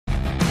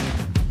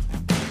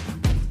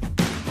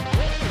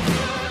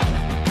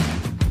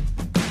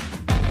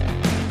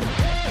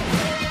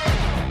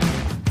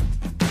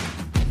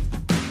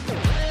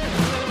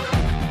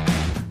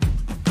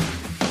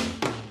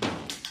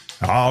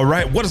All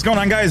right, what is going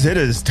on, guys? It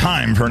is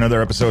time for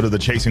another episode of the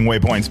Chasing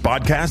Waypoints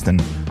podcast,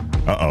 and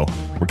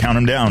we're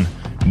counting down.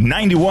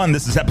 91,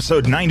 this is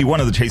episode 91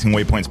 of the Chasing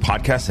Waypoints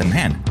podcast, and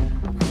man,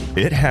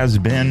 it has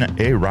been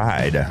a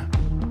ride.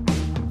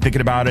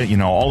 Thinking about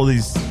it, all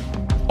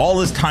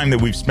this time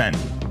that we've spent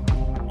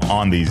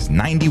on these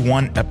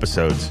 91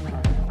 episodes,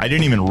 I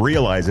didn't even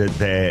realize it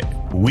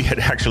that we had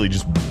actually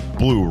just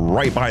blew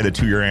right by the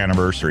 2-year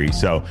anniversary.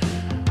 So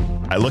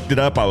I looked it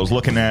up. I was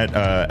looking at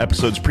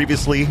episodes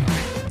previously,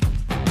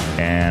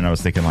 and I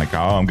was thinking like,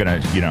 I'm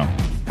gonna,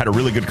 had a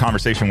really good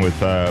conversation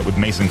with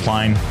Mason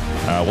Klein.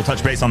 We'll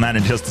touch base on that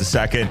in just a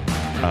second.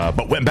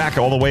 But went back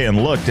all the way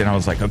and looked, and I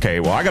was like,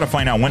 okay, well, I got to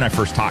find out when I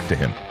first talked to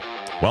him.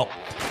 Well,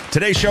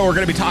 today's show, we're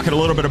going to be talking a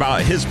little bit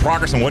about his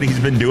progress and what he's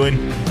been doing.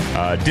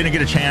 Didn't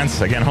get a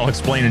chance. Again, I'll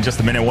explain in just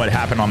a minute what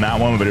happened on that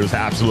one, but it was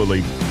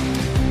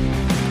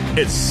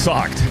it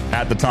sucked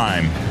at the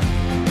time,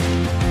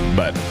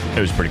 but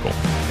it was pretty cool.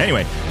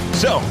 Anyway,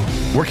 so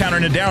we're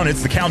counting it down.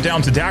 It's the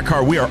countdown to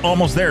Dakar. We are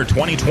almost there.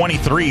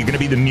 2023 going to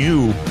be the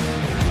new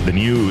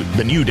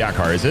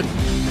Dakar, is it?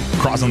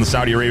 Crossing the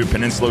Saudi Arabia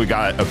Peninsula. We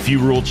got a few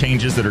rule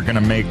changes that are going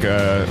to make,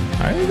 I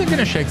think they're going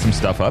to shake some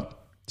stuff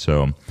up.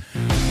 So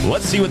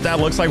let's see what that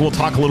looks like. We'll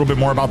talk a little bit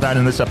more about that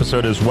in this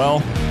episode as well,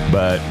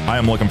 but I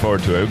am looking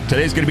forward to it.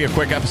 Today's going to be a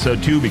quick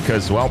episode too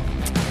because, well,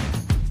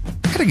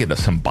 I got to get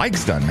some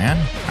bikes done, man.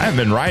 I haven't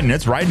been riding.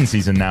 It's riding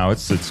season now.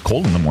 It's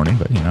cold in the morning,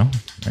 but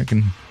I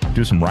can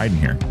do some riding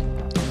here.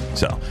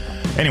 So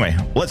anyway,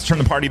 let's turn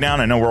the party down.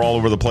 I know we're all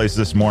over the place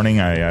this morning.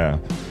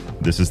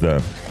 This is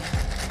the,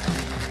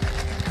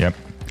 yep,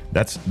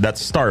 that's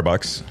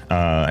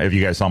Starbucks. If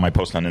you guys saw my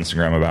post on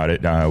Instagram about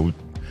it,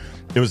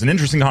 it was an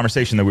interesting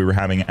conversation that we were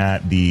having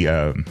at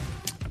the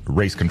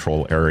race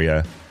control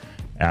area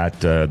at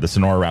the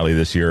Sonora Rally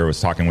this year. I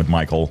was talking with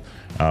Michael,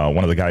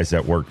 one of the guys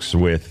that works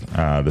with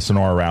the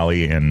Sonora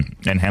Rally and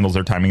handles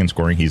their timing and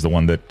scoring. He's the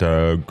one that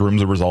grooms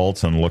the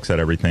results and looks at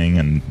everything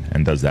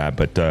and does that.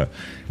 But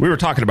we were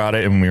talking about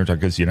it, and we were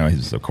talking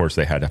because, of course,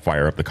 they had to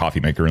fire up the coffee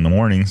maker in the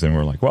mornings. And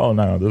we're like, well,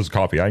 no, this is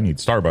coffee. I need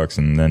Starbucks.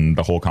 And then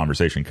the whole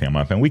conversation came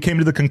up. And we came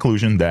to the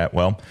conclusion that,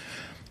 while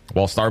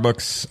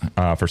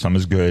Starbucks for some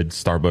is good,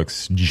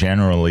 Starbucks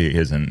generally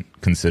isn't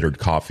considered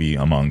coffee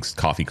amongst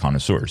coffee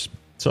connoisseurs.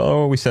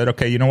 So we said,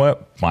 okay, you know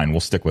what? Fine, we'll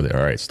stick with it.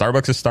 All right,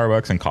 Starbucks is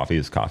Starbucks and coffee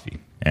is coffee.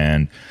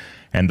 And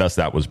thus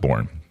that was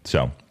born.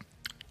 So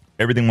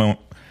everything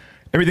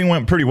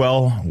went pretty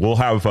well. We'll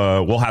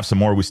have some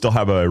more. We still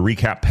have a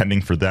recap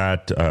pending for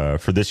that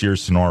for this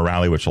year's Sonora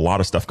Rally, which a lot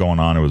of stuff going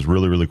on. It was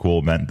really, really cool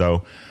event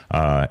though.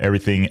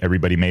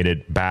 Everybody made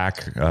it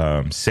back.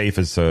 Safe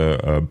is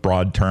a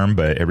broad term,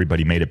 but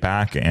everybody made it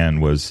back and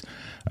was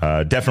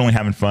definitely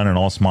having fun and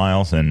all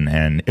smiles.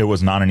 And it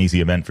was not an easy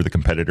event for the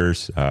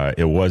competitors.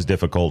 It was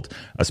difficult,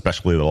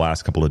 especially the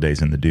last couple of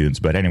days in the dunes.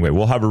 But anyway,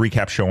 we'll have a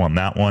recap show on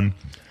that one.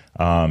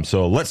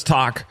 So let's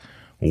talk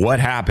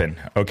what happened.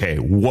 Okay,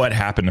 what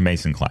happened to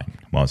Mason Klein?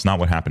 Well, it's not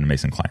what happened to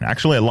Mason Klein.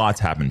 Actually, a lot's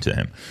happened to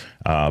him.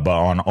 But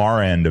on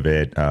our end of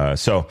it,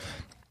 so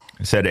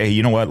I said, hey,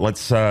 you know what?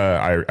 Let's.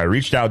 I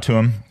reached out to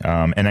him,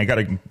 and I got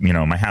to,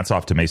 my hat's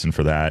off to Mason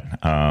for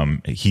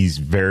that. He's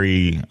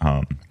very.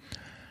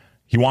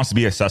 He wants to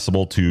be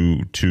accessible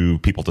to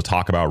people to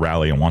talk about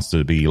rally, and wants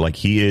to be like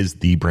he is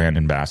the brand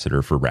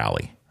ambassador for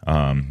rally.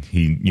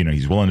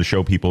 He's willing to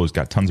show people. He's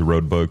got tons of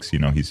road books.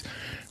 He's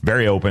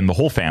very open. The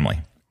whole family.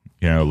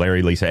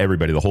 Larry, Lisa,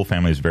 everybody, the whole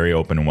family is very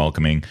open and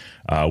welcoming,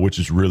 which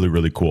is really,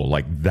 really cool.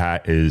 Like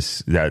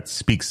that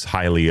speaks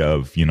highly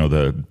of,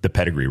 the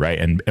pedigree, right?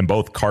 And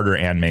both Carter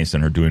and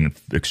Mason are doing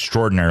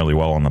extraordinarily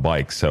well on the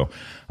bike. So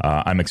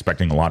I'm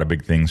expecting a lot of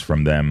big things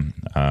from them,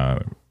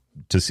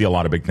 to see a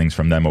lot of big things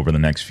from them over the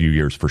next few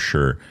years for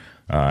sure,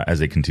 as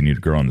they continue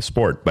to grow in the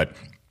sport. But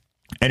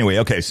anyway,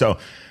 okay, so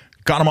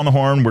got him on the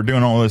horn. We're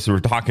doing all this. We're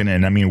talking,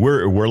 and I mean,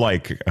 we're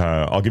like,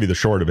 I'll give you the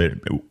short of it.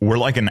 We're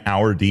like an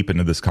hour deep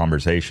into this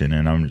conversation,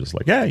 and I'm just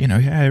like, yeah,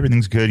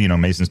 everything's good.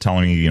 Mason's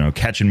telling me,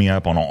 catching me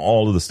up on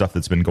all of the stuff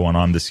that's been going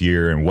on this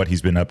year and what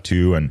he's been up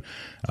to and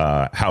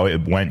how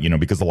it went.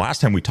 Because the last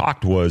time we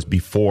talked was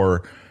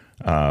before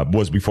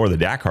the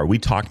Dakar. We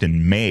talked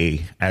in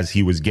May as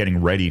he was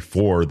getting ready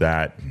for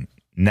that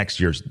next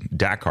year's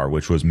Dakar,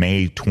 which was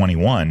May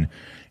 21,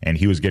 and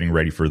he was getting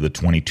ready for the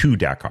 22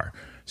 Dakar.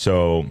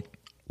 So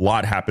a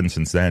lot happened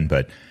since then,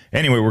 but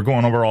anyway, we're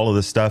going over all of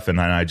this stuff,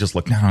 and I just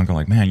look down and go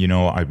like, man,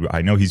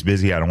 I know he's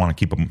busy. I don't want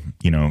to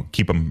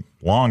keep him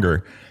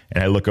longer.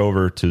 And I look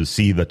over to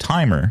see the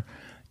timer,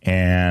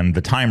 and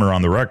the timer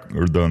on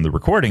the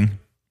recording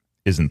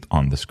isn't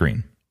on the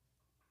screen.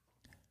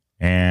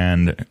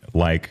 And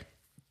like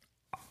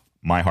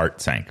my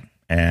heart sank,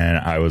 and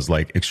I was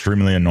like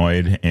extremely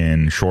annoyed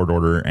in short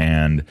order.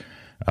 And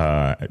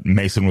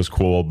Mason was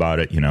cool about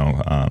it,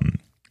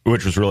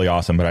 which was really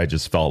awesome. But I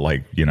just felt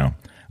like,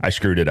 I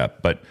screwed it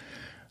up, but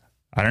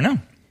I don't know.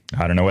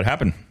 I don't know what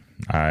happened.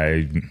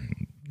 I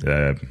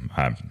don't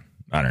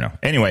know.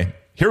 Anyway,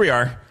 here we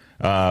are.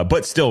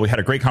 But still, we had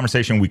a great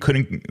conversation. We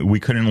couldn't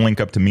link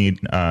up to meet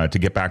to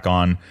get back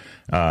on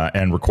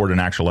and record an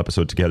actual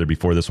episode together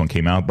before this one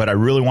came out. But I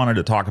really wanted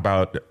to talk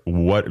about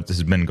what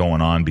has been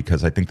going on,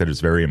 because I think that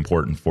it's very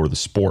important for the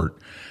sport,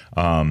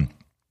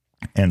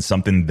 and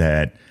something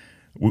that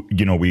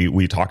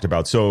we talked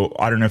about. So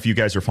I don't know if you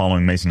guys are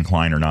following Mason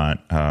Klein or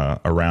not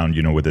around,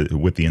 with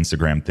the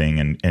Instagram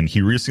thing. And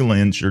he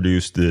recently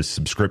introduced this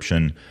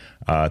subscription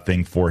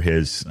thing for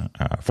his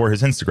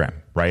Instagram,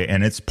 right?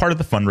 And it's part of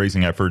the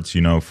fundraising efforts,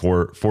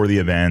 for the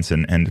events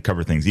and to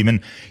cover things, even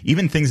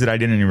things that I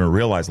didn't even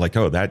realize, like,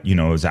 oh, that,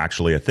 is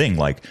actually a thing.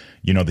 Like,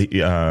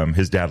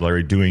 his dad,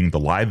 Larry, doing the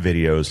live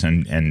videos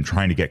and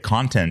trying to get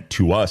content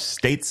to us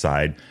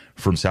stateside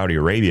from Saudi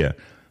Arabia,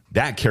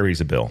 that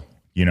carries a bill.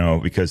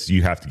 Because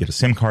you have to get a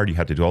SIM card, you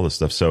have to do all this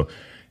stuff. So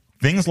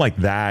things like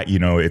that,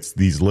 it's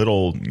these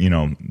little,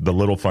 the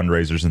little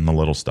fundraisers and the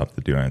little stuff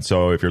that do it.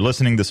 So if you're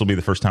listening, this will be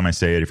the first time I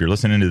say it. If you're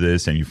listening to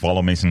this and you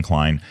follow Mason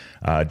Klein,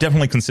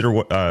 definitely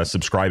consider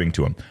subscribing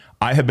to him.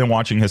 I have been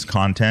watching his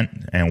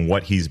content and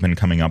what he's been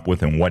coming up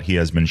with and what he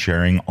has been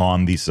sharing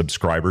on the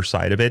subscriber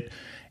side of it.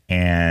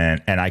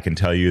 And I can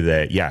tell you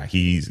that, yeah,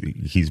 he's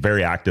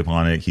very active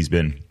on it. He's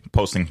been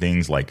posting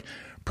things like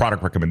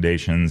product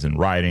recommendations and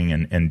writing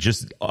and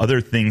just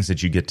other things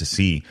that you get to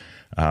see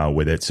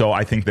with it. So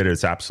I think that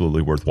it's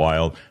absolutely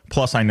worthwhile.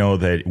 Plus, I know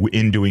that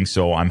in doing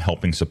so, I'm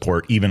helping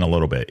support even a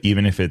little bit,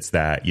 even if it's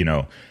that,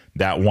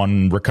 that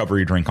one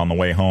recovery drink on the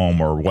way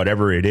home or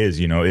whatever it is,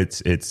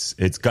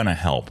 it's going to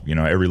help,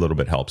 every little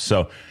bit helps.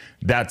 So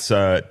that's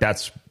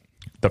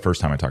the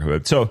first time I talk about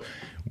it. So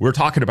we're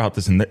talking about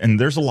this, and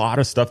there's a lot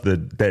of stuff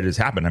that has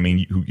happened. I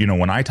mean,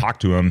 when I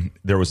talked to him,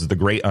 there was the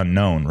great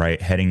unknown, right?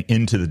 Heading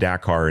into the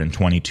Dakar in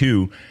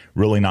 22,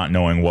 really not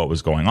knowing what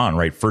was going on,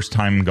 right? First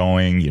time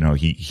going,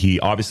 he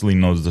obviously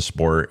knows the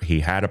sport. He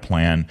had a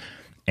plan,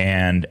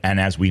 and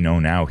as we know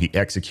now, he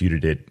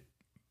executed it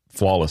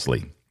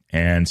flawlessly.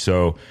 And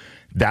so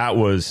that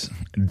was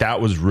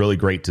really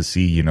great to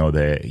see,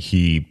 that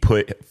he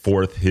put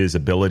forth his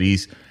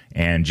abilities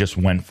and just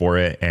went for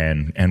it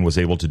and was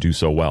able to do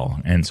so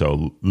well. And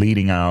so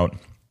leading a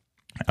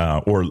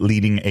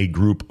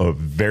group of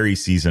very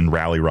seasoned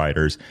rally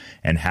riders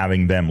and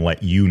having them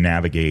let you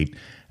navigate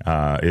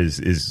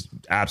is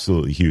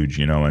absolutely huge,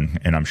 and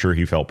I'm sure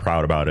he felt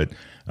proud about it.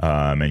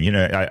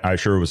 I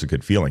sure it was a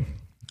good feeling.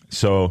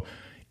 So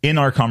in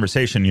our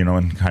conversation,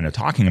 and kind of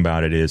talking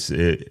about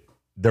it,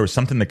 there was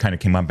something that kind of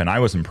came up and I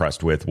was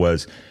impressed with,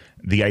 was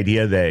the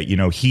idea that,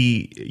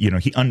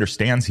 he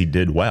understands he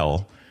did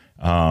well.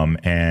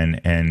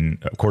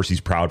 And of course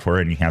he's proud for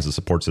it, and he has a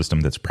support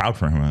system that's proud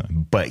for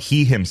him, but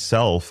he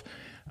himself,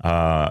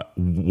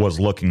 was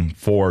looking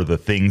for the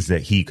things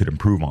that he could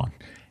improve on.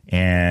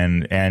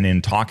 And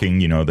in talking,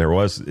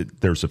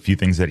 there's a few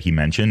things that he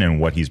mentioned and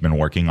what he's been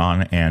working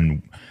on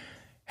and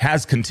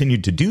has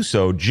continued to do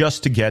so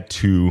just to get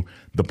to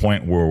the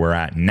point where we're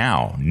at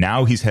now.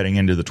 Now he's heading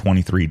into the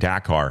 23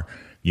 Dakar.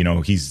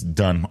 He's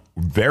done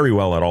very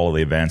well at all of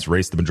the events,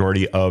 raced the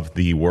majority of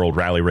the World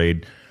Rally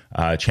Raid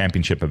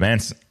championship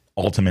events,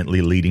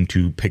 ultimately leading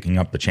to picking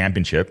up the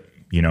championship.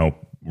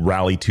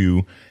 Rally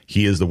 2,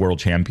 he is the world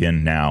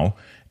champion now.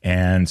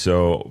 And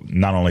so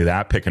not only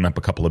that, picking up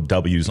a couple of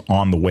W's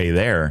on the way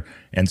there.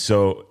 And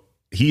so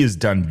he has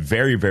done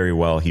very, very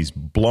well. He's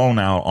blown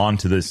out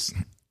onto this,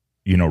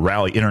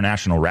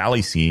 international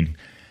rally scene.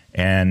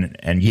 And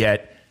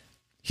yet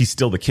he's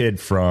still the kid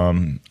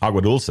from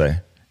Agua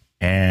Dulce.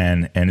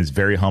 And is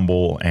very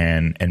humble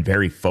and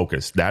very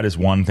focused. That is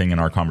one thing in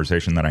our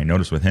conversation that I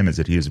noticed with him, is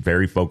that he is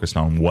very focused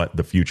on what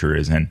the future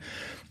is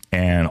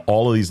and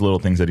all of these little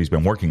things that he's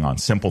been working on,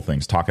 simple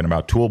things, talking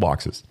about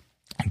toolboxes,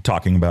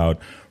 talking about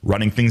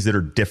running things that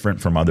are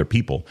different from other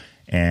people,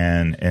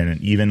 and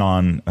even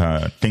on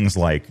things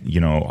like,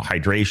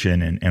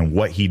 hydration and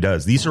what he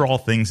does. These are all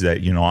things that,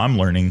 I'm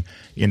learning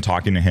in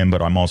talking to him,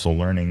 but I'm also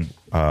learning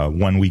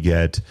when we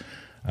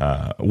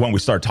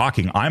start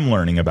talking, I'm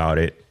learning about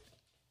it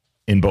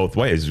in both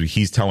ways.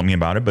 He's telling me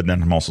about it, but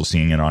then I'm also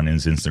seeing it on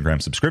his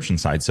Instagram subscription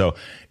side. So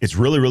it's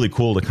really, really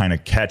cool to kind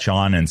of catch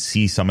on and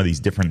see some of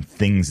these different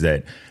things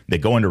that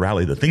go into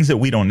rally, the things that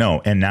we don't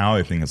know. And now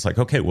I think it's like,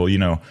 okay,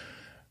 well,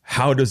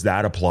 how does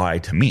that apply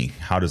to me?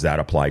 How does that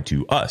apply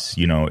to us?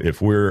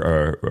 If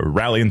we're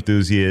rally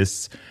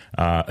enthusiasts,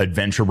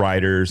 adventure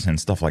riders and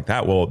stuff like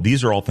that, well,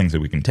 these are all things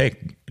that we can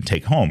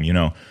take home,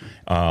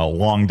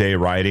 long day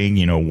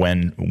riding,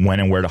 when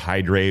and where to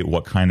hydrate,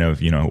 what kind of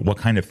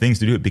things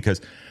to do,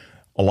 because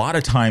a lot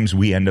of times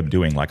we end up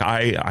doing, like,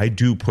 I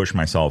do push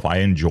myself. I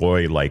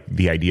enjoy, like,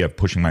 the idea of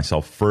pushing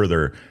myself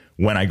further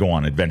when I go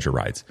on adventure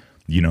rides.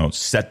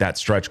 Set that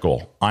stretch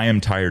goal. I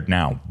am tired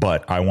now,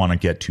 but I want to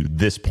get to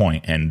this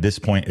point, and this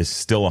point is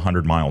still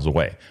 100 miles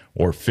away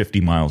or 50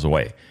 miles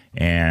away.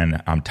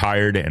 And I'm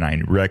tired, and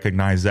I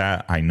recognize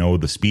that. I know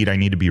the speed I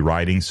need to be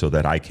riding so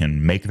that I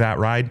can make that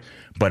ride,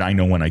 but I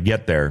know when I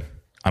get there,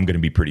 I'm going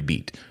to be pretty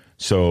beat.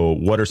 So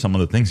what are some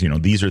of the things,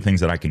 these are things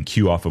that I can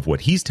cue off of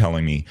what he's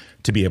telling me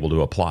to be able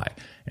to apply.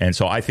 And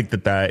so I think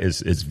that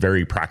is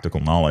very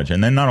practical knowledge.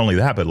 And then not only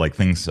that, but like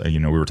things, we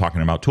were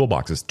talking about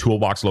toolboxes,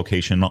 toolbox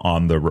location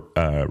on the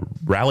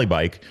rally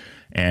bike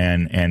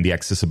and the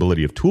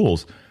accessibility of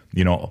tools,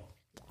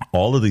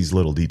 all of these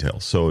little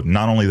details. So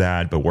not only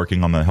that, but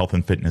working on the health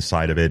and fitness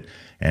side of it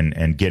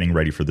and getting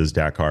ready for this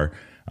Dakar.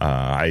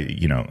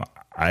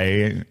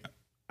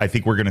 I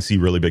think we're going to see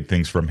really big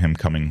things from him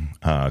coming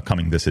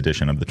this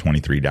edition of the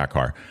 23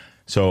 Dakar.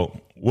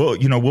 So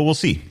we'll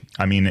see.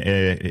 I mean,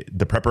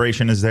 the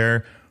preparation is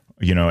there.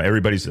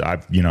 Everybody's.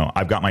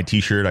 I've got my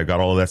T-shirt. I've got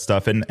all of that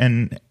stuff.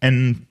 And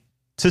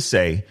to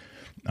say,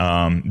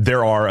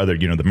 there are other.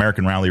 The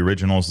American Rally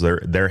Originals.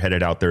 They're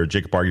headed out there.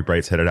 Jacob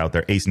Argybright's headed out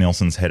there. Ace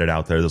Nielsen's headed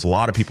out there. There's a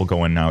lot of people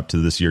going out to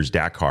this year's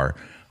Dakar.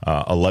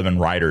 11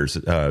 riders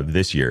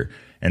this year,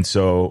 and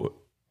so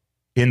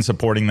in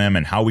supporting them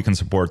and how we can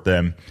support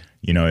them,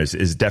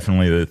 is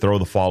definitely the throw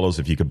the follows.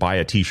 If you could buy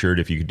a T-shirt,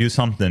 if you could do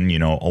something,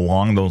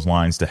 along those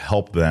lines to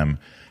help them,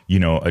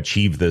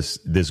 achieve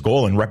this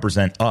goal and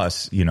represent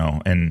us,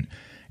 and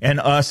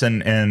us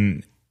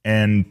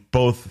and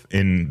both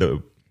in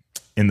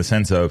the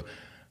sense of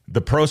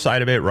the pro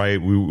side of it,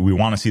 right? We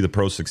want to see the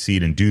pros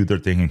succeed and do their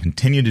thing and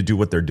continue to do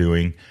what they're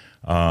doing.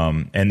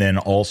 And then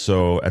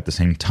also at the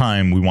same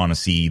time, we want to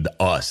see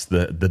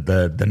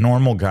the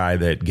normal guy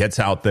that gets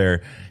out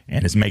there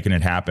and is making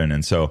it happen.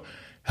 And so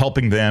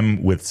helping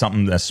them with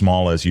something as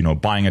small as,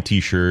 buying a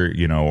T-shirt,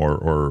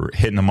 or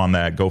hitting them on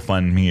that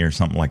GoFundMe or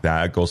something like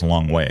that goes a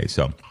long way.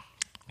 So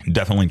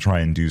definitely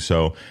try and do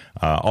so.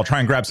 I'll try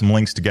and grab some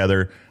links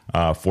together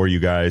for you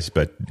guys,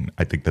 but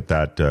I think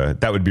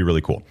that would be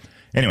really cool.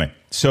 Anyway,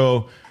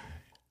 so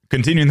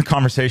continuing the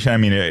conversation, I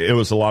mean, it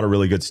was a lot of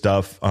really good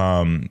stuff.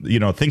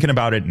 Thinking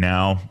about it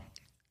now,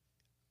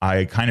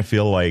 I kind of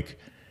feel like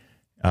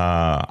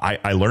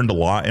I learned a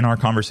lot in our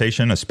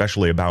conversation,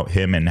 especially about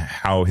him and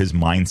how his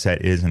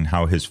mindset is and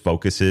how his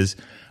focus is.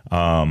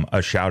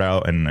 A shout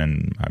out,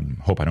 and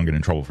I hope I don't get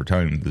in trouble for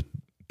telling him this,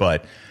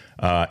 but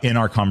in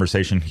our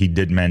conversation, he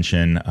did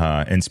mention,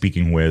 in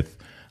speaking with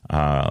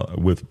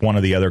one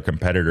of the other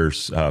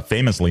competitors,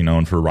 famously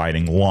known for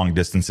riding long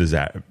distances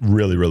at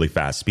really, really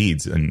fast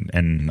speeds.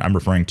 And I'm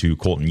referring to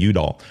Colton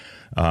Udall.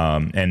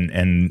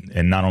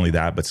 And not only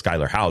that, but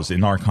Skylar Howes.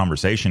 In our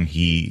conversation,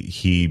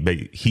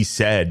 he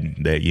said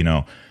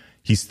that,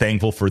 he's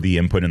thankful for the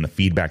input and the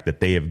feedback that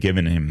they have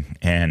given him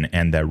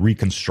and that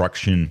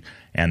reconstruction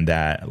and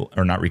that,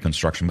 or not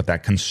reconstruction, but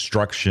that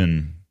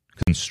constructive,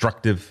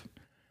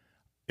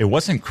 it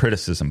wasn't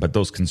criticism, but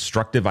those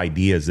constructive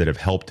ideas that have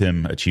helped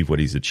him achieve what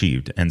he's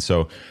achieved. And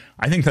so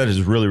I think that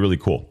is really, really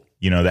cool.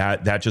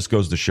 That just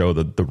goes to show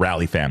the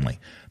rally family.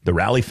 The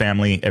rally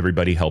family,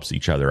 everybody helps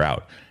each other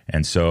out.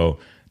 And so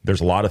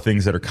there's a lot of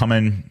things that are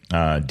coming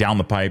down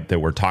the pipe that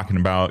we're talking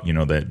about,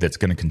 that's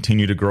going to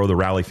continue to grow the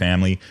rally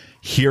family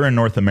here in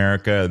North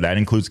America. That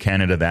includes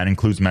Canada. That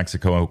includes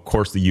Mexico. Of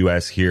course, the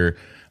U.S. here.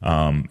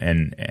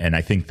 And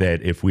I think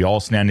that if we all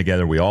stand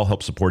together, we all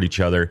help support each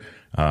other,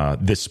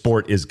 this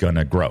sport is going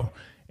to grow.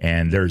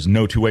 And there's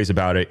no two ways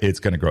about it. It's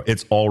going to grow.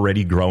 It's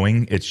already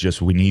growing. It's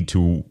just we need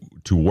to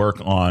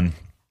work on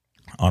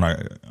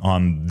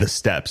the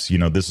steps.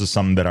 This is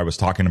something that I was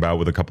talking about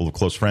with a couple of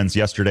close friends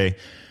yesterday,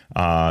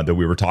 that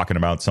we were talking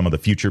about some of the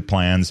future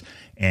plans.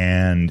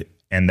 And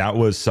that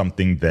was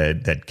something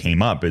that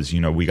came up is,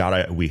 we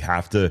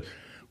have to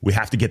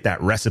get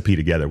that recipe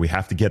together. We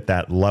have to get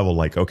that level.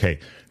 Like, okay,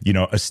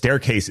 a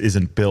staircase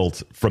isn't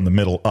built from the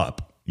middle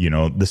up.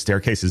 The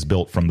staircase is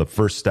built from the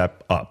first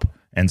step up.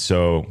 And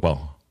so,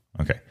 well,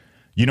 okay.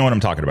 You know what I'm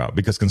talking about,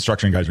 because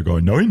construction guys are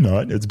going, no, you're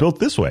not. It's built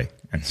this way.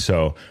 And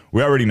so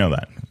we already know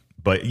that.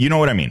 But you know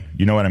what I mean?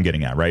 You know what I'm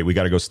getting at, right? We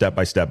got to go step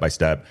by step by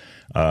step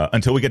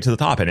until we get to the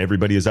top and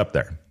everybody is up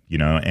there,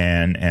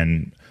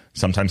 and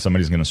sometimes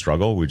somebody's going to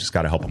struggle. We just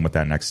got to help them with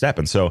that next step.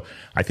 And so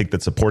I think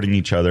that supporting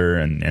each other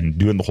and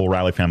doing the whole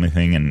rally family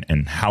thing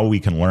and how we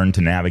can learn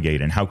to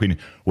navigate and how can,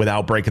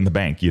 without breaking the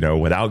bank,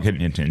 without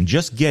getting into it, and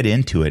just get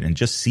into it and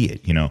just see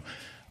it,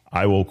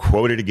 I will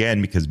quote it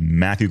again because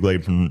Matthew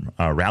Glade from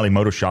Rally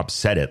Moto Shop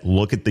said it.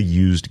 Look at the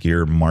used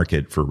gear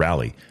market for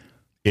rally.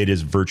 It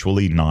is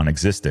virtually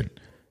non-existent.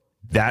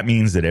 That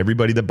means that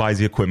everybody that buys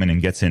the equipment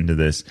and gets into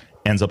this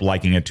ends up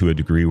liking it to a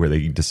degree where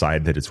they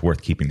decide that it's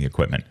worth keeping the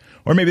equipment.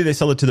 Or maybe they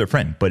sell it to their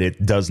friend, but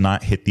it does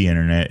not hit the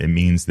internet. It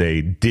means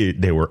they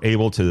were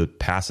able to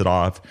pass it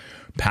on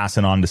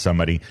to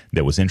somebody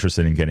that was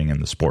interested in getting in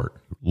the sport.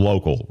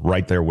 Local,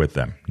 right there with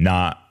them.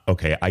 Not,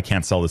 okay, I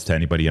can't sell this to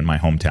anybody in my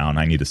hometown.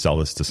 I need to sell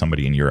this to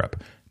somebody in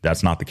Europe.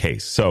 That's not the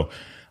case. So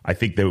I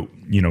think that,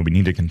 we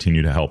need to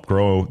continue to help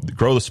grow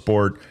the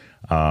sport.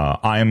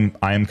 I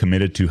am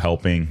committed to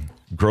helping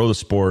grow the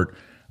sport.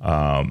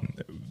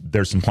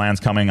 There's some plans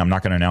coming. I'm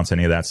not going to announce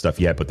any of that stuff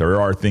yet, but there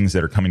are things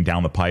that are coming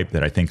down the pipe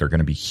that I think are going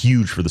to be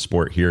huge for the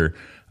sport here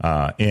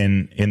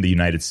in the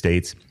United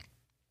States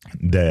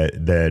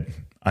that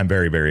I'm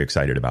very, very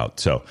excited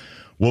about. So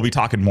we'll be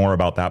talking more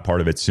about that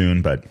part of it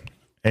soon. But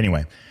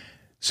anyway,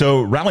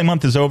 so Rally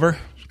Month is over.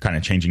 kind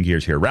of changing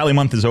gears here. Rally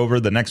month is over.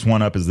 The next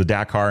one up is the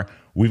Dakar.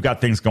 We've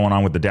got things going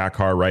on with the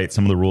Dakar, right?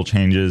 Some of the rule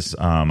changes,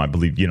 I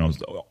believe,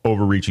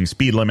 overreaching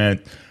speed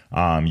limit.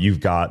 You've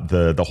got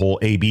the whole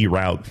AB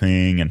route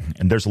thing,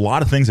 and there's a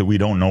lot of things that we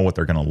don't know what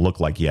they're going to look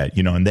like yet,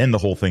 and then the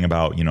whole thing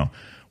about,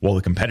 well,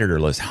 the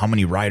competitor list, how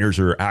many riders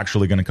are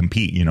actually going to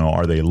compete?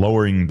 Are they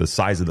lowering the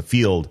size of the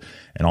field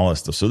and all that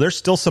stuff? So there's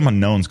still some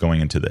unknowns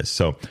going into this.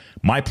 So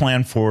my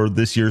plan for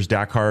this year's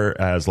Dakar,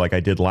 as like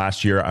I did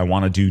last year, I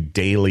want to do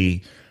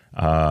daily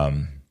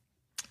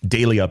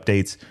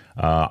updates.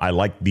 I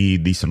like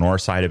the Sonora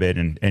side of it,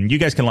 and you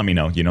guys can let me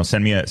know.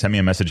 Send me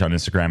a message on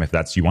Instagram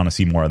if you want to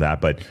see more of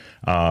that. But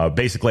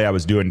basically, I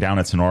was doing down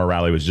at Sonora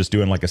Rally, was just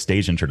doing like a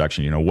stage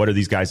introduction. What are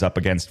these guys up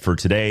against for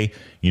today?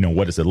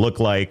 What does it look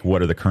like?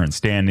 What are the current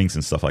standings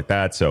and stuff like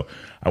that? So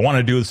I want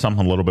to do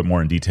something a little bit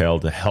more in detail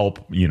to help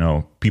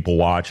people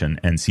watch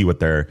and see what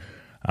they're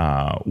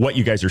what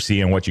you guys are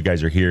seeing, what you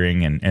guys are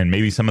hearing, and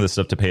maybe some of the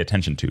stuff to pay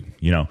attention to.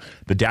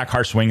 The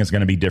Dakar swing is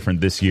going to be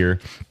different this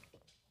year,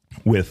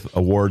 with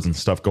awards and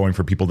stuff going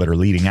for people that are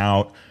leading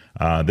out.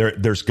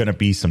 There's going to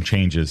be some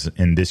changes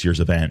in this year's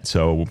event.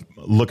 So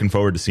looking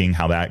forward to seeing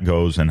how that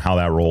goes and how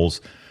that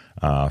rolls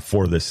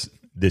for this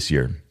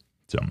year.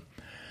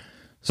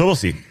 So we'll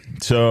see.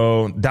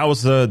 So that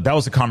was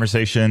the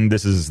conversation.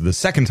 This is the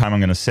second time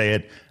I'm going to say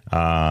it,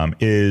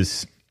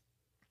 is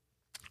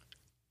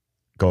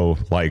go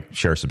like,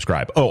 share,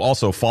 subscribe. Oh,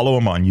 also follow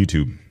him on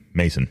YouTube,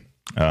 Mason.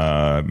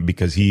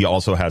 Because he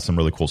also has some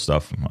really cool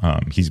stuff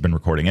he's been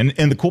recording.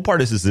 And the cool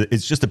part is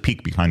it's just a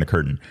peek behind the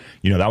curtain.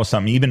 That was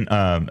something even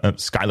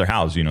Skylar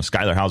Howes,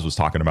 Skylar Howes was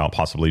talking about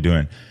possibly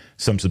doing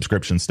some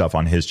subscription stuff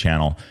on his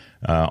channel,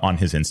 on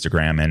his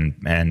Instagram.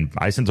 And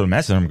I sent him a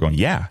message. I'm going,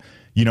 yeah,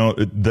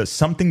 the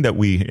something that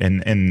we,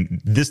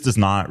 and this does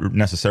not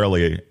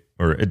necessarily,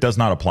 or it does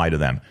not apply to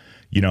them.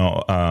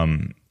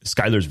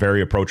 Skylar's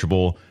very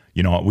approachable.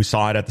 We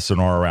saw it at the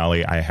Sonora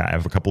Rally. I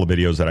have a couple of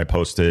videos that I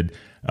posted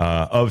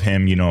of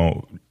him,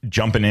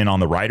 jumping in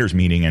on the riders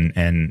meeting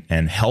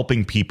and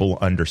helping people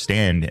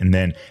understand. And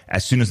then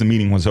as soon as the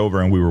meeting was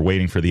over and we were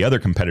waiting for the other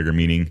competitor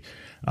meeting,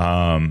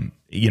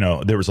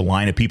 there was a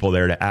line of people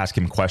there to ask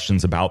him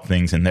questions about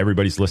things, and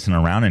everybody's listening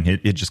around, and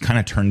it just kind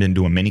of turned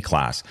into a mini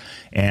class.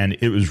 And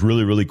it was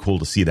really, really cool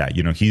to see that.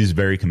 He's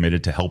very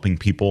committed to helping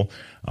people.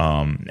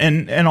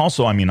 And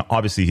also,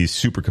 obviously he's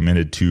super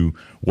committed to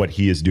what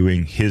he is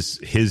doing, his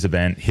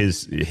event,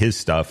 his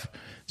stuff.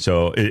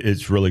 So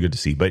it's really good to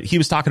see. But he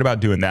was talking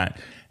about doing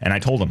that. And I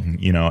told him,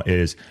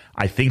 is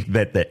I think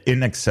that the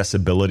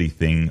inaccessibility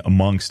thing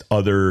amongst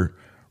other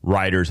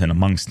riders and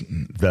amongst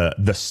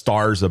the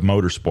stars of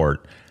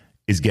motorsport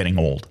is getting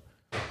old,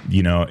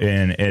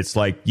 and it's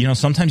like,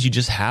 sometimes you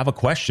just have a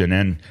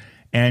question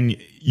and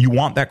you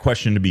want that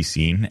question to be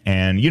seen.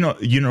 And,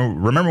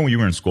 remember when you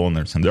were in school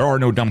and there are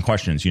no dumb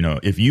questions.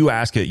 If you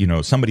ask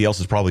it, somebody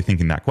else is probably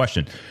thinking that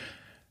question.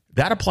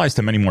 That applies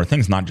to many more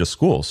things, not just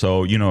school.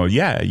 So,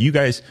 yeah, you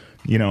guys,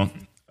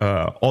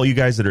 all you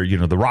guys that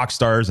are, the rock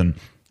stars and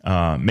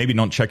maybe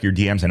don't check your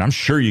DMs. And I'm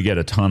sure you get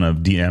a ton of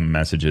DM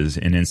messages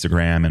in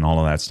Instagram and all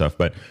of that stuff.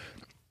 But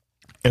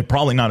it's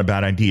probably not a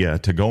bad idea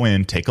to go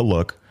in, take a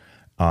look,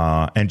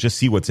 and just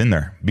see what's in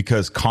there.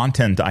 Because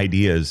content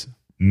ideas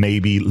may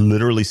be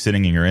literally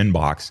sitting in your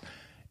inbox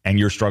and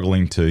you're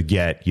struggling to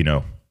get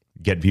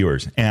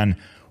viewers. And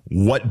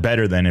what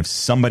better than if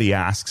somebody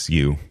asks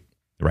you,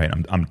 right?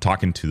 I'm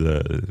talking to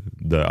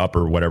the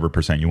upper whatever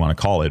percent you want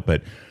to call it,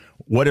 but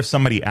what if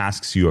somebody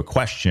asks you a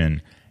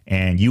question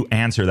and you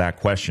answer that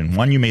question?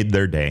 One, you made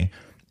their day,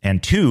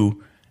 and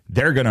two,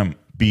 they're going to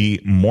be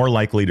more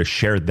likely to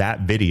share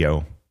that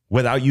video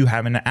without you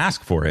having to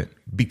ask for it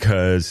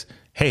because,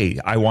 hey,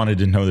 I wanted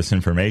to know this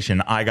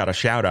information. I got a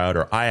shout out,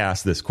 or I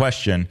asked this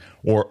question,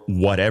 or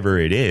whatever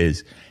it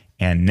is.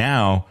 And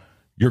now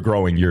you're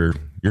growing your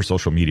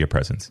social media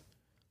presence,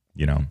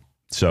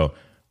 so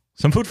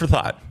some food for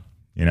thought.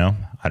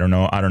 I don't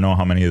know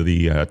how many of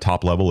the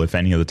top level, if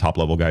any of the top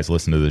level guys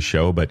listen to this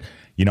show, but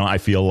I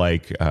feel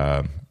like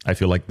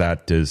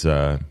that is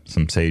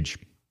some sage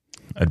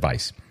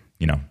advice.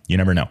 You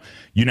never know.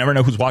 You never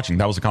know who's watching.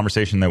 That was a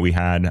conversation that we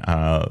had,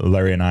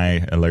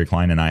 Larry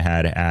Klein and I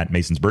had at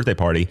Mason's birthday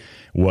party.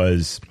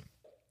 Was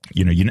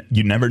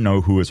you never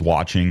know who is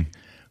watching,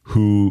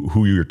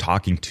 who you're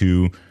talking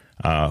to,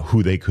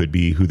 who they could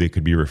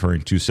be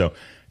referring to. So.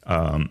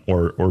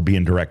 Or be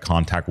in direct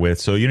contact with.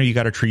 So, you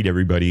got to treat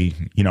everybody,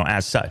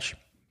 as such.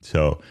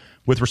 So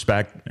with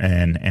respect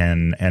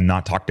and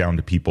not talk down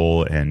to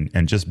people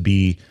and just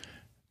be,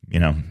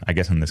 I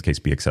guess in this case,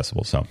 be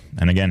accessible. So,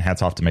 and again,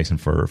 hats off to Mason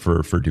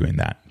for doing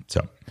that.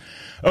 So,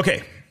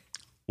 okay.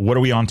 What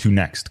are we on to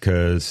next?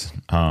 Cause,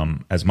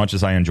 as much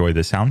as I enjoy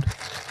this sound,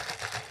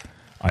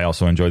 I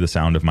also enjoy the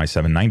sound of my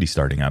 790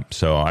 starting up.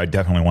 So I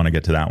definitely want to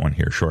get to that one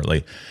here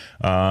shortly.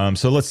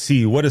 So let's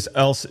see what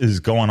else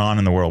is going on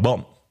in the world.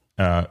 Well,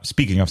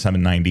 speaking of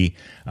 790,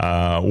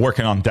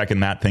 working on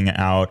decking that thing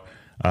out.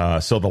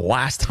 So the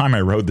last time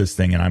I rode this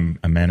thing, and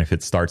man, if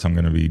it starts, I'm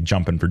going to be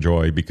jumping for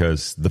joy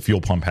because the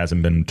fuel pump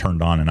hasn't been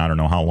turned on in I don't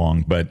know how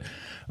long. But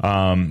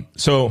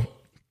so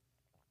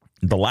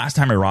the last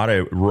time I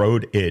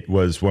rode it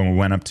was when we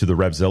went up to the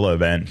Revzilla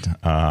event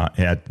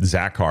at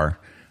Zakar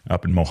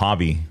up in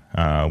Mojave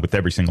with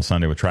Every Single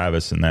Sunday with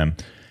Travis and them,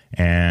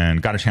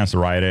 and got a chance to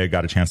ride it,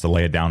 got a chance to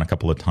lay it down a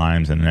couple of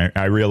times, and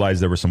I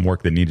realized there was some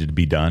work that needed to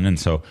be done, and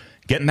so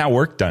getting that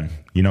work done,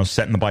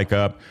 setting the bike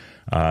up.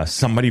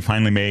 Somebody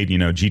finally made,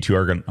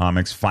 G2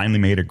 Ergonomics finally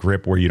made a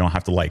grip where you don't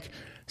have to like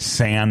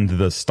sand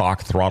the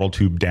stock throttle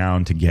tube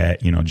down to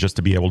get, just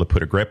to be able to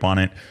put a grip on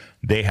it.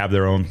 They have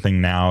their own thing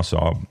now,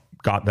 so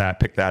got that,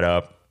 picked that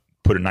up,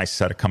 put a nice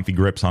set of comfy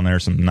grips on there,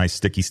 some nice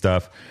sticky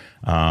stuff.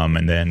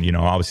 And then,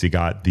 obviously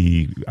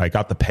I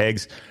got the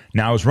pegs.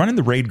 Now I was running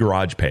the Raid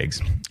Garage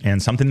pegs,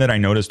 and something that I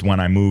noticed when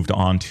I moved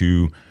on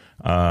to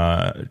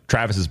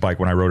Travis's bike,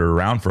 when I rode it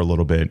around for a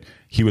little bit,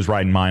 he was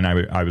riding mine,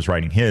 I was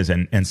riding his.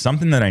 And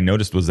something that I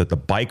noticed was that the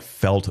bike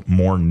felt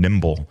more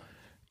nimble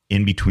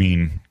in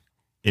between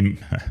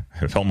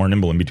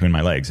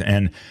my legs.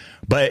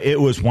 But it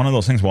was one of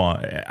those things.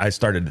 Well, I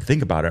started to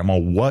think about it. I'm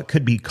like, what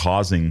could be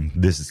causing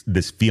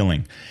this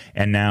feeling?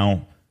 And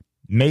now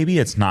maybe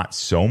it's not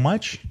so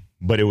much,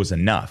 but it was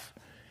enough.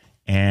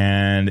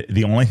 And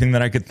the only thing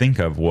that I could think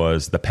of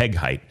was the peg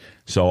height.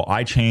 So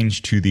I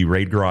changed to the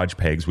Raid Garage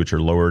pegs, which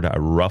are lowered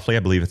roughly, I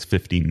believe it's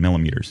 15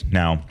 millimeters.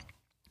 Now,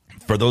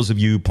 for those of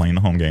you playing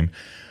the home game,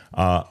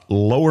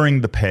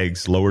 lowering the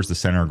pegs lowers the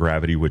center of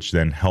gravity, which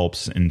then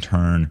helps in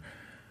turn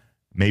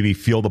maybe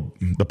feel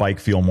the bike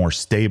feel more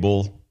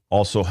stable,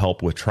 also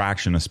help with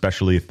traction,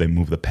 especially if they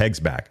move the pegs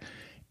back.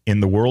 In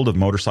the world of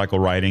motorcycle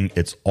riding,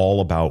 it's all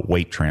about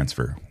weight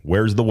transfer.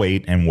 Where's the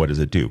weight and what does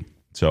it do?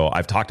 So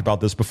I've talked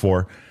about this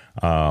before,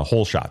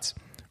 hole shots,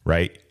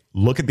 right?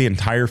 Look at the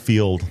entire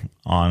field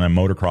on a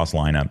motocross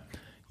lineup,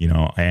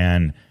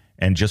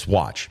 and just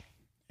watch.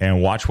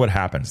 And watch what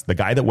happens. The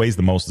guy that weighs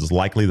the most is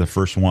likely the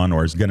first one,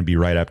 or is going to be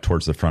right up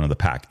towards the front of the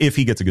pack if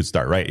he gets a good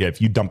start, right? If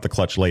you dump the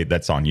clutch late,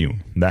 that's on you.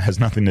 That has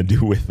nothing to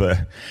do with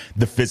the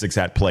physics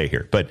at play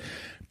here. But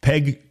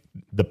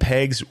the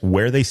pegs,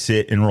 where they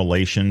sit in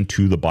relation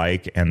to the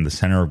bike and the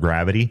center of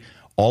gravity,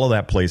 all of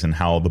that plays in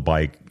how the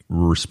bike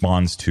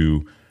responds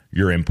to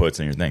your inputs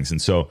and your things.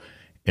 And so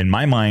in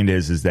my mind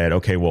is that,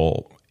 okay,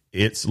 well,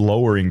 it's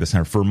lowering the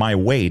center. For my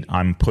weight,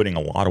 I'm putting a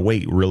lot of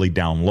weight really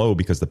down low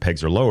because the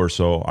pegs are lower.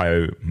 So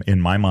in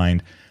my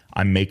mind,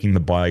 I'm making the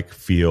bike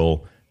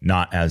feel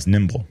not as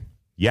nimble.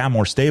 Yeah,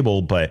 more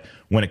stable, but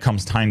when it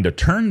comes time to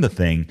turn the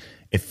thing,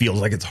 it feels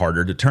like it's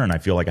harder to turn. I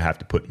feel like I have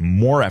to put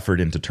more effort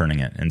into turning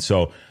it. And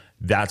so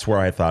that's where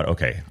I thought,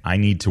 okay, I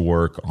need to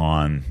work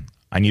on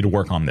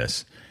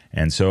this.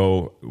 And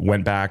so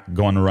went back,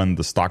 going to run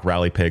the stock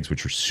rally pegs,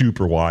 which are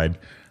super wide,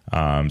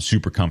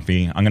 super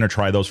comfy. I'm going to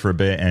try those for a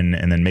bit, and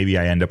then maybe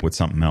I end up with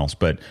something else.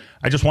 But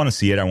I just want to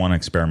see it. I want to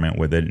experiment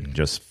with it and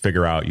just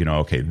figure out,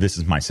 okay, this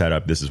is my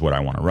setup. This is what I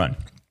want to run.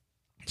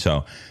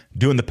 So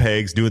doing the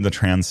pegs, doing the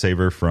trans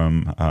saver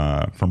from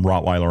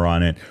Rottweiler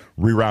on it,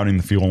 rerouting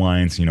the fuel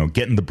lines,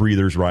 getting the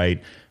breathers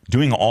right,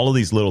 doing all of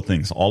these little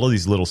things, all of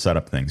these little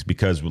setup things,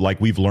 because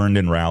like we've learned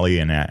in rally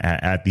and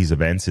at these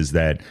events is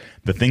that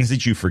the things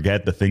that you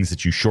forget, the things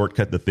that you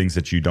shortcut, the things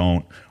that you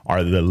don't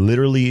are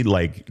literally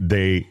like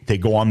they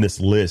go on this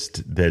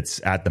list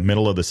that's at the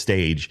middle of the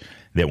stage,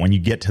 that when you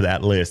get to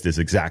that list is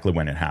exactly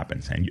when it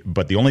happens.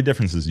 But the only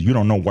difference is you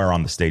don't know where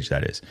on the stage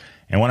that is.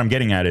 And what I'm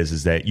getting at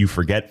is that you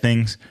forget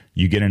things,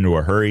 you get into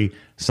a hurry,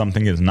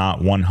 something is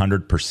not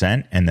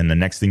 100%, and then the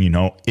next thing you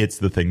know, it's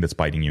the thing that's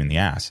biting you in the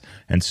ass.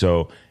 And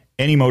so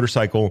any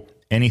motorcycle,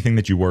 anything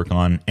that you work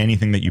on,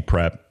 anything that you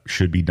prep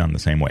should be done the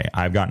same way.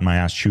 I've gotten my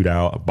ass chewed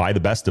out by the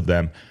best of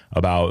them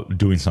about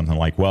doing something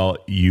like, well,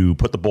 you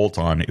put the bolt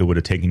on, it would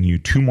have taken you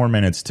 2 more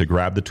minutes to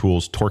grab the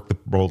tools, torque the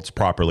bolts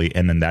properly,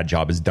 and then that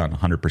job is done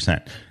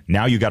 100%.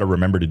 Now you got to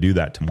remember to do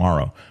that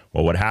tomorrow.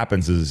 Well, what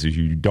happens is if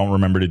you don't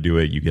remember to do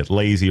it, you get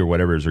lazy or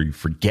whatever it is, or you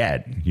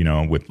forget,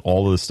 with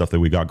all of the stuff that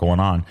we got going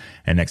on,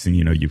 and next thing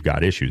you know, you've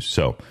got issues.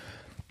 So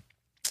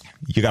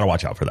you got to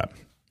watch out for that.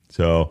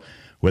 So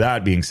with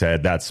that being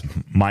said, that's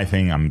my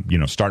thing. I'm,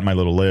 starting my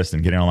little list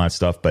and getting all that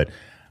stuff, but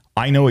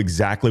I know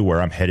exactly where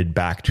I'm headed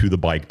back to the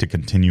bike to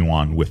continue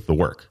on with the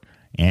work.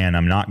 And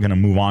I'm not going to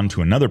move on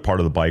to another part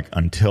of the bike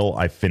until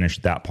I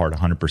finish that part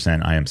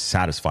 100%. I am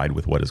satisfied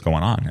with what is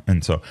going on.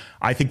 And so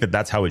I think that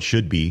that's how it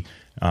should be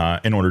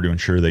in order to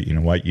ensure that,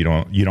 you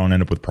don't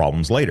end up with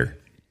problems later.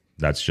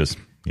 That's just,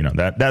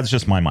 that's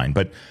just my mind.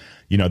 But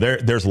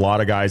there's a lot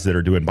of guys that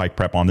are doing bike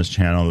prep on this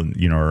channel,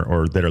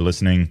 or that are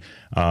listening.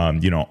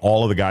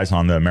 All of the guys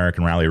on the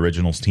American Rally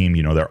Originals team,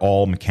 they're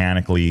all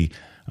mechanically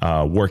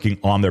working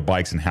on their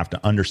bikes and have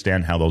to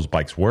understand how those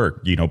bikes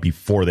work,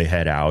 before they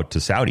head out to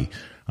Saudi,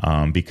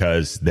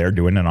 because they're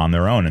doing it on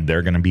their own and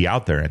they're going to be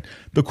out there. And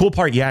the cool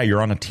part,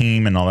 you're on a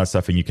team and all that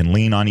stuff, and you can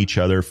lean on each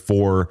other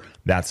for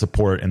that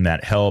support and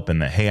that help, and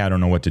that, hey, I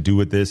don't know what to do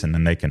with this, and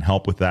then they can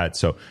help with that.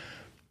 So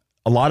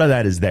a lot of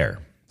that is there.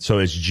 So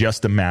it's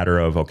just a matter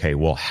of, okay,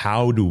 well,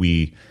 how do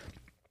we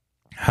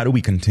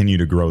continue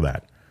to grow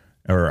that?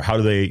 Or how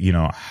do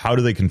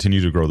they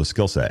continue to grow the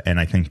skill set? And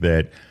I think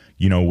that,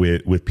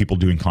 with people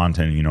doing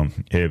content,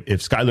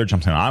 if Skyler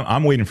jumps in,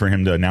 I'm waiting for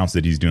him to announce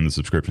that he's doing the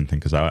subscription thing,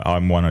 because I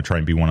want to try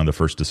and be one of the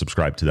first to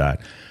subscribe to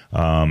that.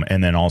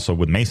 And then also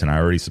with Mason, I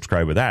already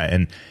subscribed with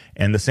that.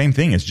 And the same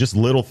thing is just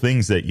little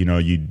things that,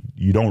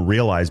 you don't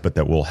realize, but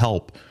that will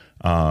help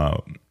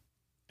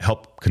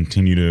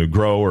continue to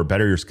grow or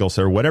better your skill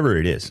set or whatever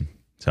it is.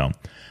 So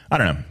I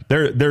don't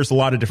know. There's a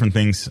lot of different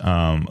things.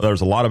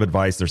 There's a lot of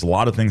advice. There's a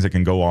lot of things that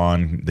can go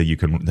on that you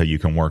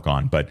can work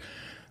on. But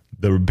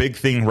the big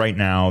thing right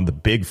now, the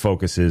big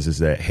focus is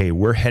that, hey,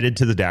 we're headed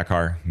to the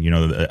Dakar.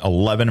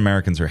 11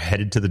 Americans are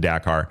headed to the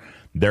Dakar.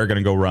 They're going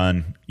to go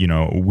run.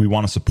 We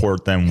want to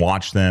support them,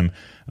 watch them,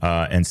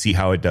 and see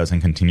how it does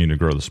and continue to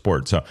grow the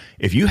sport. So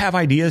if you have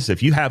ideas,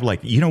 if you have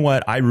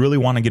I really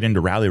want to get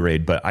into Rally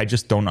Raid, but I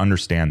just don't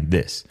understand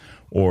this,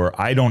 or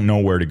I don't know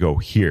where to go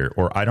here,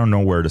 or I don't know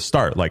where to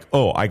start.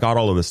 I got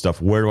all of this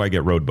stuff. Where do I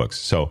get road books?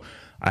 So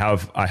I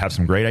have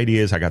some great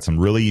ideas. I got some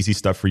really easy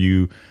stuff for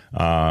you,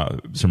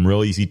 some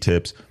real easy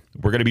tips.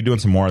 We're going to be doing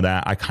some more of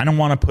that. I kind of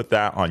want to put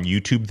that on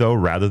YouTube, though,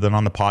 rather than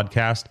on the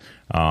podcast.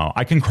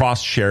 I can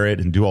cross-share it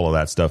and do all of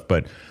that stuff,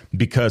 but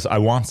because I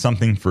want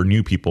something for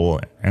new people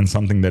and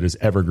something that is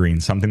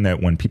evergreen, something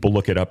that when people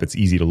look it up, it's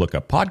easy to look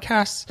up.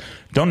 Podcasts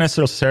don't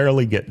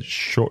necessarily get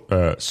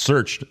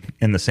searched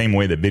in the same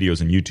way that videos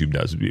and YouTube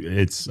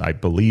does. I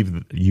believe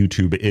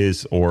YouTube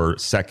is or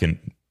second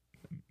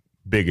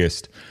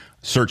biggest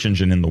search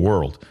engine in the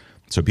world.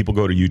 So people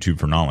go to YouTube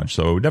for knowledge.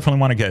 So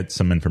definitely want to get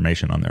some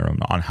information on there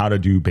on how to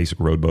do basic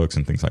road books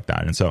and things like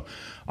that. And so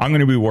I'm going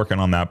to be working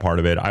on that part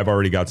of it. I've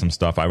already got some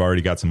stuff. I've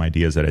already got some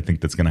ideas that I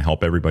think that's going to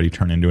help everybody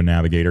turn into a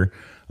navigator,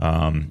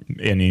 and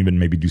even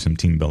maybe do some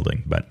team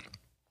building. But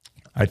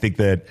I think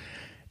that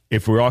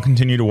if we all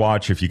continue to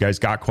watch, if you guys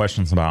got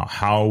questions about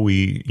how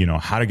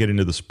to get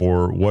into the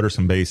sport, what are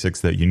some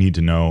basics that you need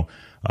to know,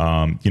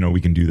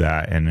 we can do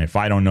that. And if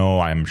I don't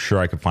know, I'm sure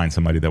I could find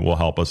somebody that will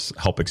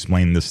help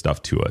explain this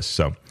stuff to us.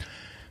 So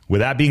with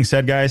that being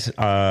said, guys,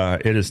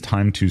 it is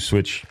time to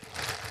switch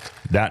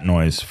that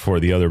noise for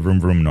the other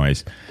vroom vroom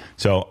noise.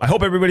 So I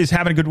hope everybody's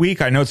having a good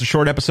week. I know it's a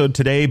short episode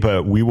today,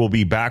 but we will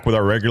be back with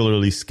our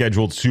regularly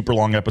scheduled super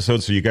long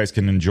episodes so you guys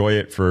can enjoy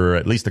it for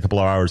at least a couple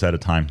of hours at a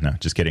time. No,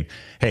 just kidding.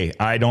 Hey,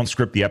 I don't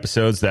script the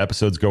episodes. The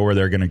episodes go where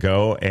they're going to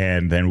go,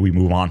 and then we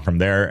move on from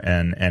there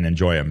and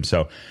enjoy them.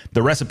 So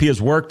the recipe has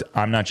worked.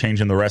 I'm not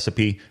changing the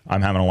recipe.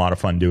 I'm having a lot of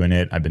fun doing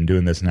it. I've been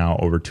doing this now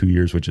over 2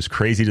 years, which is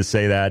crazy to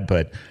say that,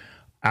 but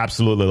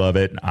absolutely love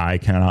it. I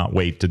cannot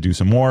wait to do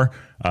some more.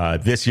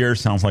 This year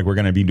sounds like we're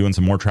going to be doing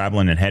some more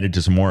traveling and headed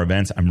to some more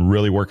events. I'm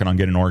really working on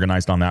getting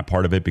organized on that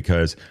part of it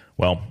because,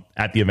 well,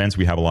 at the events,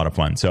 we have a lot of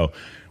fun. So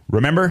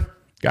remember,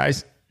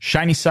 guys,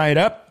 shiny side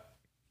up.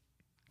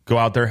 Go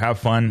out there, have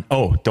fun.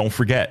 Oh, don't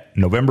forget,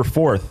 November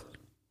 4th,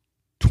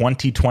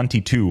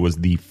 2022 was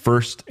the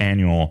first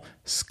annual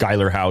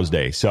Skyler House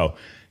Day. So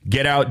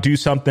get out, do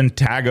something,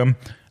 tag them.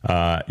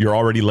 You're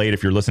already late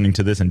if you're listening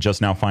to this and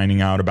just now finding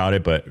out about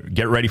it, but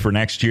get ready for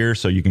next year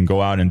so you can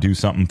go out and do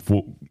something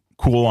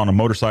cool on a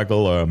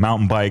motorcycle, a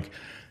mountain bike.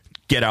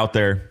 Get out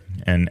there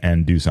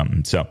and do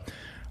something. So, all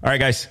right,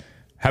 guys,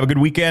 have a good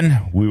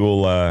weekend. We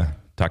will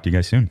talk to you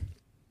guys soon.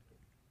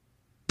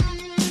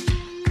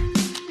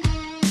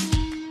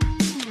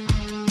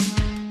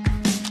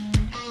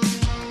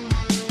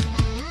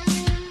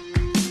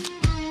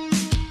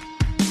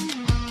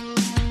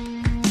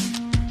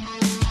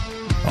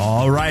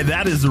 All right,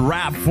 that is a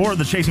wrap for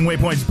the Chasing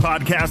Waypoints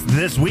podcast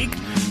this week.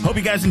 Hope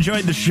you guys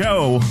enjoyed the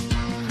show.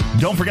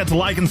 Don't forget to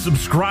like and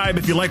subscribe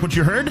if you like what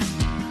you heard.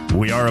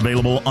 We are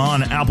available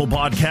on Apple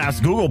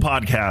Podcasts, Google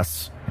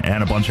Podcasts,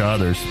 and a bunch of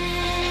others.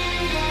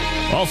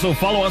 Also,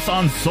 follow us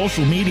on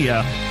social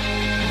media.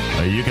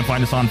 You can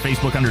find us on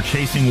Facebook under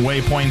Chasing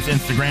Waypoints,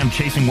 Instagram,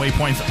 Chasing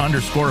Waypoints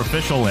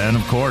 _official, and,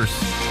 of course,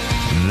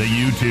 the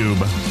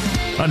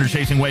YouTube under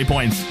Chasing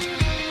Waypoints.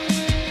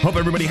 Hope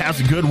everybody has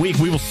a good week.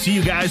 We will see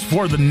you guys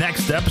for the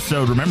next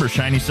episode. Remember,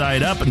 shiny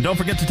side up, and don't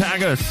forget to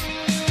tag us.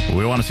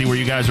 We want to see where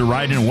you guys are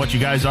riding and what you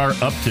guys are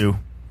up to.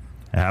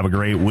 Have a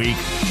great week.